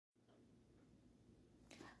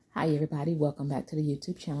Hi everybody, welcome back to the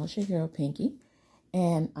YouTube channel. It's your girl Pinky,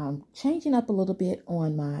 and I'm changing up a little bit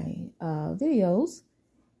on my videos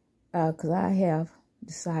because I have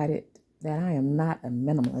decided that I am not a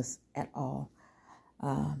minimalist at all.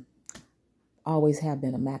 Always have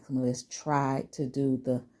been a maximalist. Tried to do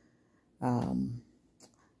the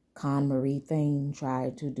KonMari thing,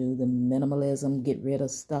 tried to do the minimalism, get rid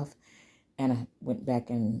of stuff, and I went back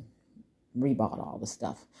and rebought all the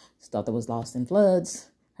stuff that was lost in floods,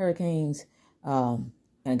 hurricanes, and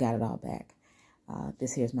I got it all back.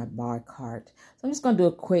 This here's my bar cart. So I'm just going to do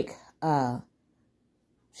a quick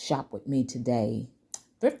shop with me today.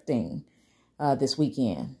 Thrifting this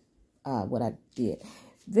weekend, what I did.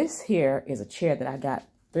 This here is a chair that I got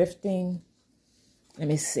thrifting. Let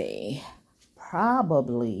me see.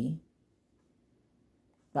 Probably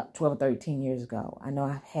about 12 or 13 years ago. I know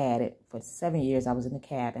I've had it for 7 years. I was in the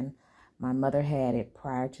cabin. My mother had it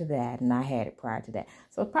prior to that, and I had it prior to that.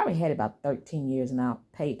 So I probably had it about 13 years, and I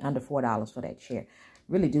paid under $4 for that chair.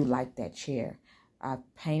 Really do like that chair. I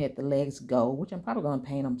painted the legs gold, which I'm probably going to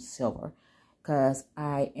paint them silver, because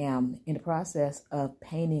I am in the process of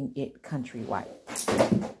painting it country white.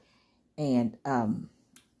 And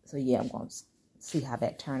so yeah, I'm going to see how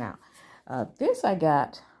that turned out. This I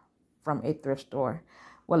got from a thrift store.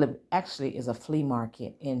 Well, it actually is a flea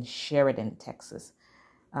market in Sheridan, Texas.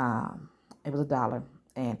 It was $1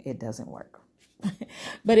 and it doesn't work,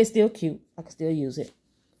 but it's still cute. I can still use it.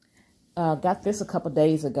 Got this a couple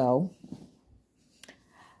days ago.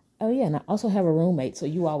 Oh yeah, and I also have a roommate, so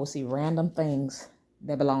you all will see random things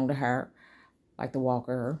that belong to her, like the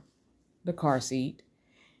walker, the car seat,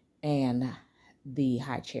 and the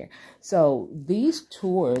high chair. So these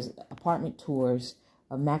tours, apartment tours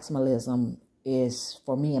of maximalism, is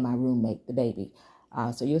for me and my roommate, the baby.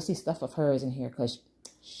 So you'll see stuff of hers in here because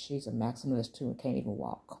she's a maximalist too and can't even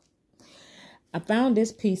walk. I found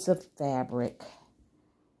this piece of fabric,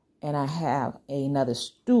 and I have another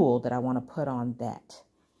stool that I want to put on that.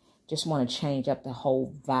 Just want to change up the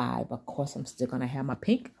whole vibe. Of course, I'm still going to have my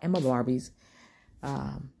pink and my Barbies.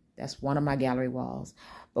 That's one of my gallery walls.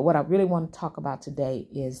 But what I really want to talk about today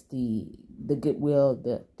is the Goodwill,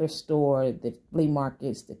 the thrift store, the flea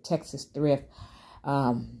markets, the Texas thrift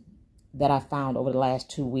that I found over the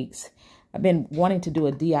last 2 weeks. I've been wanting to do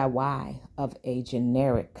a DIY of a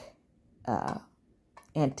generic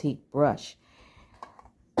antique brush.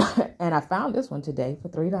 And I found this one today for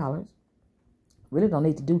 $3. Really don't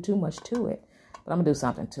need to do too much to it, but I'm going to do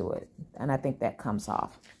something to it. And I think that comes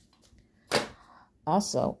off.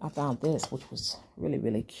 Also, I found this, which was really,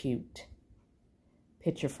 really cute.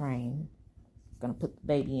 Picture frame. Going to put the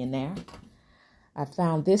baby in there. I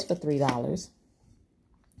found this for $3.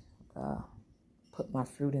 Put my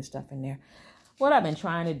fruit and stuff in there. What I've been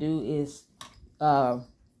trying to do is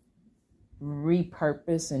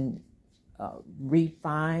repurpose and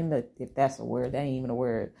refine, if that's a word, that ain't even a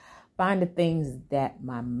word. Find the things that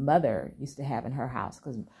my mother used to have in her house,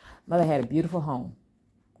 because mother had a beautiful home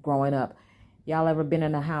growing up. Y'all ever been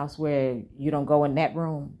in a house where you don't go in that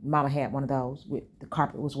room? Mama had one of those. The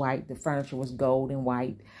carpet was white, the furniture was gold and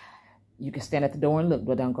white. You can stand at the door and look,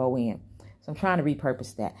 but don't go in. So I'm trying to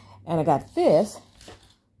repurpose that. And I got this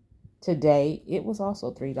today. It was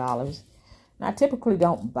also $3. Now, I typically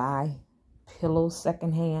don't buy pillows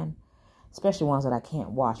secondhand, especially ones that I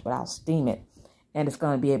can't wash, but I'll steam it. And it's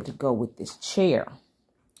going to be able to go with this chair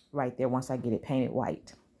right there once I get it painted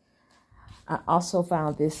white. I also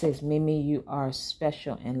found this. Says, Mimi, you are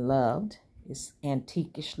special and loved. It's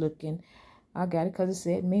antique-ish looking. I got it because it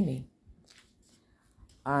said Mimi.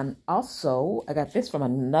 And also, I got this from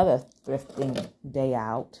another thrifting day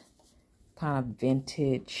out. Kind of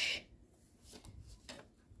vintage.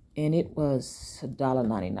 And it was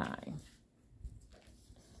 $1.99.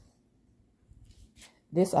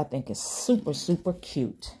 This, I think, is super, super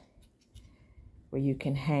cute. Where you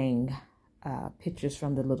can hang pictures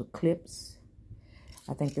from the little clips.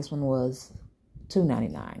 I think this one was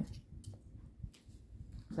 $2.99.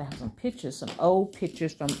 So I have some pictures, some old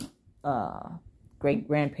pictures from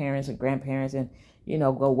great-grandparents and grandparents, and, you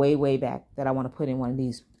know, go way, way back, that I want to put in one of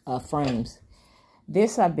these frames.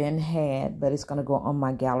 This I've been had, but it's going to go on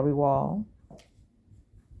my gallery wall.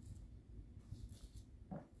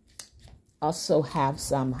 Also have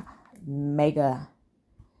some mega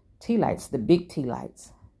tea lights, the big tea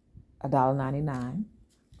lights, $1.99.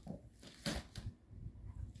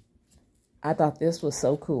 I thought this was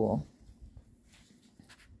so cool.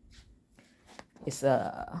 It's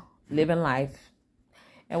living life.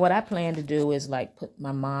 And what I plan to do is like put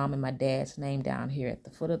my mom and my dad's name down here at the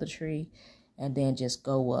foot of the tree, and then just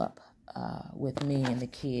go up with me and the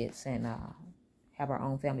kids and have our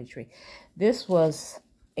own family tree. This was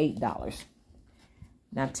 $8.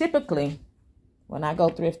 Now, typically, when I go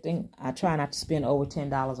thrifting, I try not to spend over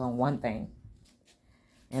 $10 on one thing,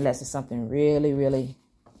 unless it's something really, really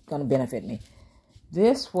going to benefit me.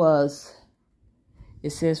 This was, it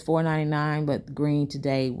says $4.99, but green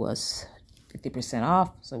today was 50%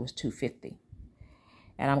 off, so it was $2.50.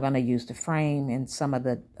 And I'm going to use the frame and some of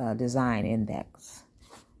the design index.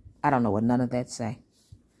 I don't know what none of that say.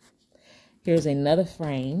 Here's another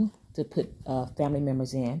frame to put family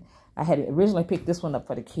members in. I had originally picked this one up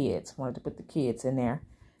for the kids. Wanted to put the kids in there,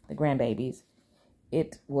 the grandbabies.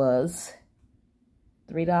 It was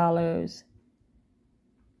 $3,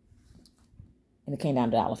 and it came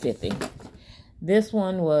down to $1.50. This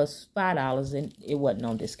one was $5, and it wasn't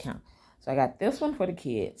on discount. So I got this one for the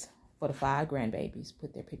kids, for the 5 grandbabies.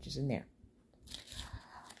 Put their pictures in there.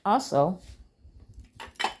 Also,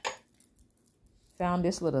 found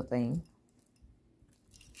this little thing.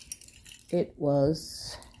 It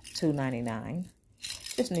was $2.99.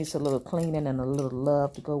 Just needs a little cleaning and a little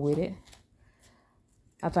love to go with it.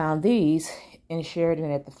 I found these in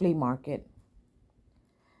Sheridan at the flea market.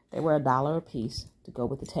 They were $1 a piece to go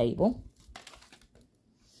with the table.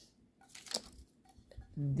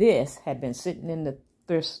 This had been sitting in the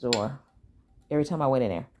thrift store every time I went in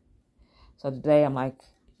there. So today I'm like,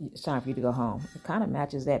 it's time for you to go home. It kind of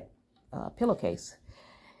matches that pillowcase.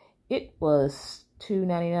 It was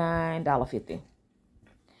 $2.99, $1.50.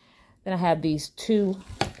 Then I have these 2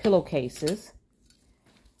 pillowcases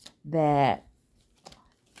that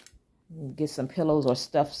get some pillows or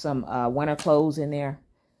stuff some winter clothes in there.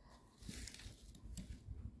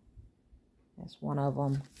 That's one of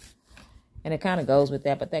them. And it kind of goes with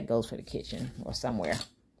that, but that goes for the kitchen or somewhere.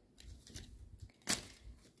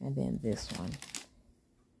 And then this one.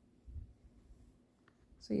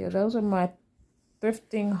 So yeah, those are my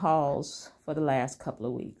thrifting hauls for the last couple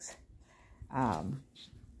of weeks.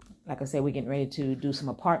 Like I said, we're getting ready to do some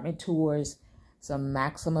apartment tours, some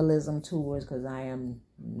maximalism tours, because I am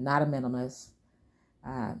not a minimalist.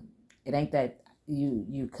 It ain't that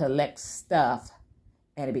you collect stuff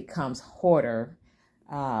and it becomes hoarder,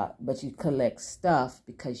 but you collect stuff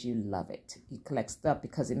because you love it. You collect stuff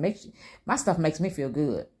because it makes you, my stuff makes me feel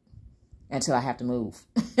good until I have to move.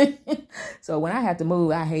 So when I have to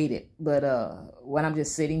move, I hate it. But when I'm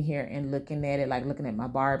just sitting here and looking at it, like looking at my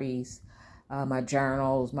Barbies, my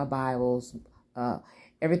journals, my Bibles,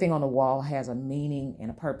 everything on the wall has a meaning and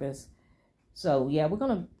a purpose. So yeah, we're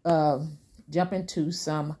going to jump into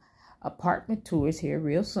some apartment tours here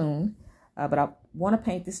real soon. But I want to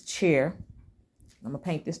paint this chair. I'm going to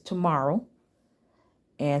paint this tomorrow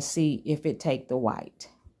and see if it take the white.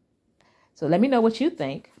 So let me know what you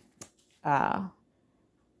think. And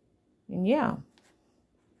yeah,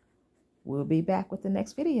 we'll be back with the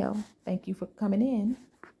next video. Thank you for coming in.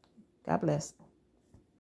 God bless.